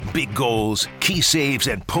Big goals, key saves,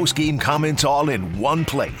 and post-game comments all in one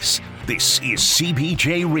place. This is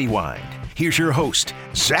CBJ Rewind. Here's your host,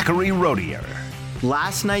 Zachary Rodier.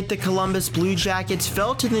 Last night, the Columbus Blue Jackets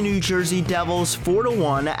fell to the New Jersey Devils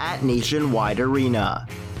 4-1 at Nationwide Arena.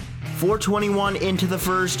 4:21 into the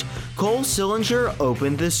first, Cole Sillinger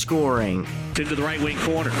opened the scoring. Into the right wing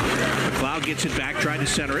corner. McLeod gets it back, trying to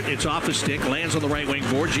center it. It's off his stick, lands on the right wing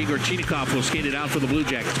board. Igor Chinikov will skate it out for the Blue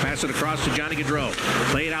Jackets. Pass it across to Johnny Gaudreau.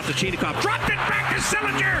 Play it out to Chinikov. Dropped it back to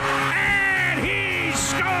Sillinger, and he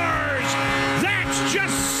scores! That's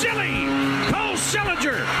just silly! Cole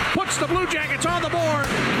Sillinger puts the Blue Jackets on the board.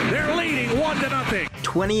 They're leading 1-0.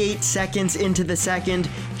 28 seconds into the second,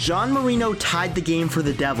 John Marino tied the game for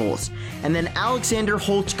the Devils, and then Alexander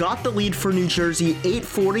Holtz got the lead for New Jersey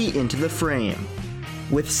 8:40 into the frame.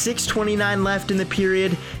 With 6:29 left in the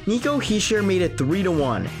period, Nico Hischier made it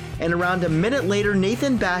 3-1, and around a minute later,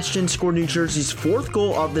 Nathan Bastian scored New Jersey's fourth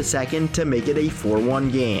goal of the second to make it a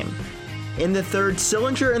 4-1 game. In the third,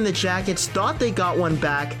 Sillinger and the Jackets thought they got one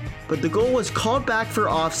back, but the goal was called back for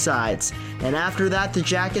offsides, and after that the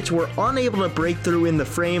Jackets were unable to break through in the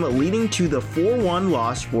frame, leading to the 4-1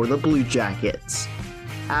 loss for the Blue Jackets.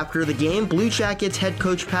 After the game, Blue Jackets head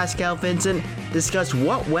coach Pascal Vincent discussed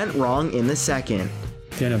what went wrong in the second.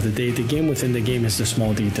 At the end of the day, the game within the game is the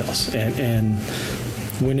small details, and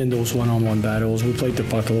winning those one-on-one battles, we played the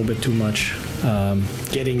puck a little bit too much,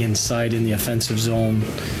 getting inside in the offensive zone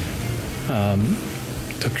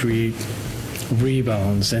to create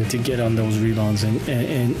rebounds and to get on those rebounds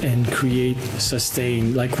and create,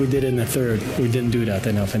 sustain like we did in the third. We didn't do that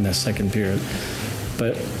enough in the second period.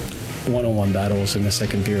 But one-on-one battles in the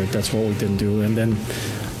second period, that's what we didn't do. And then,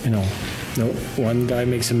 one guy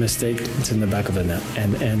makes a mistake, it's in the back of the net,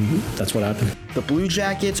 and that's what happened. The Blue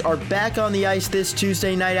Jackets are back on the ice this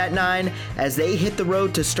Tuesday night at 9 as they hit the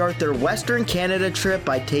road to start their Western Canada trip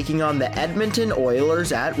by taking on the Edmonton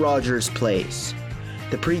Oilers at Rogers Place.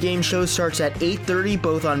 The pregame show starts at 8:30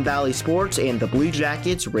 both on Valley Sports and the Blue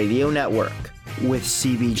Jackets Radio Network. With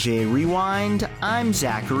CBJ Rewind, I'm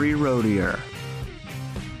Zachary Rodier.